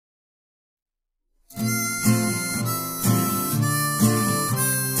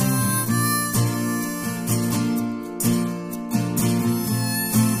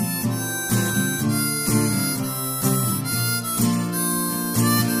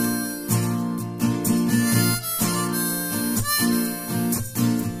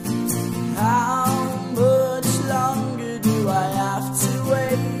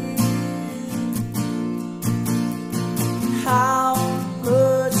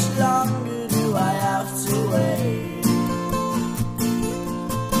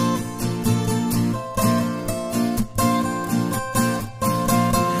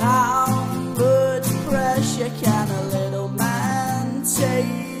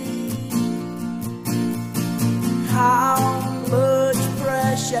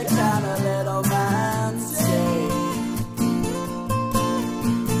pressure can a little man take?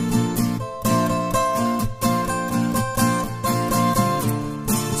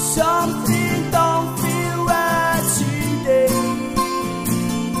 Something don't feel right today.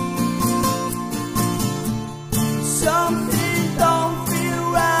 Something don't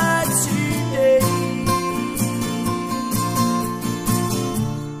feel right today.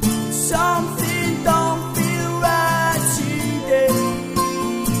 Something don't feel right today.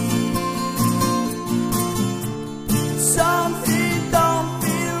 Something don't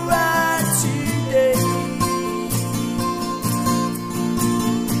feel right today.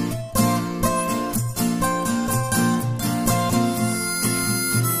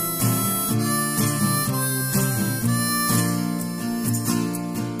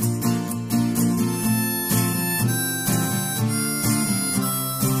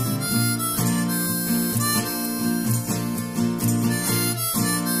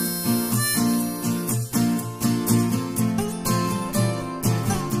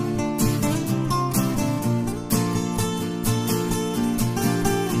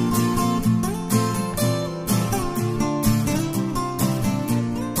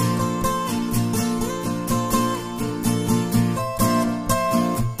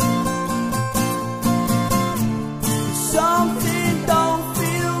 Something don't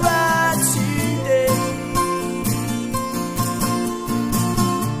feel right today.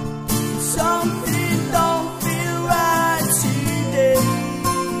 Something don't feel right today.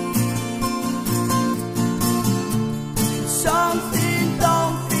 Something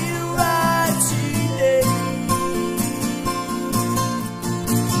don't feel right today.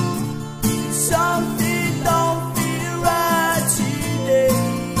 Something don't feel right today.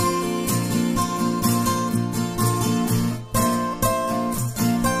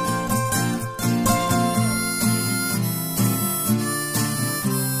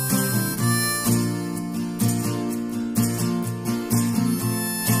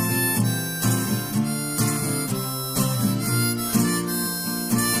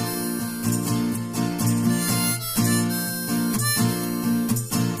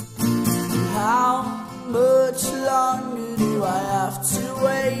 How much longer do I have to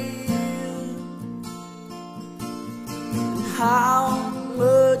wait? How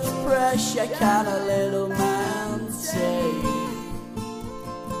much pressure can a little man take?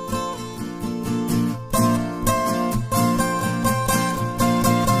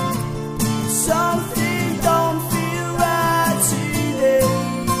 Something don't feel right today.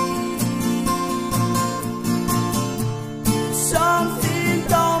 Something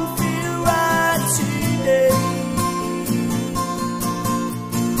don't feel right today.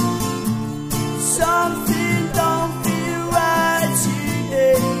 Something don't feel right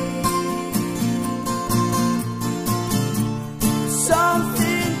today.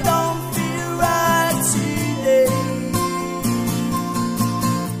 Something don't feel right today.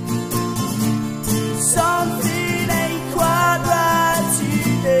 Something ain't quite right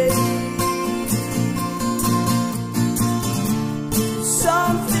today.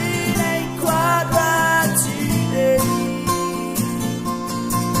 Something ain't quite right today.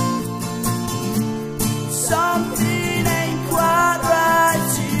 Something ain't quite right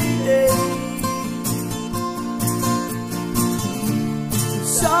today.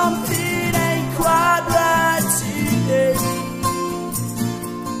 Something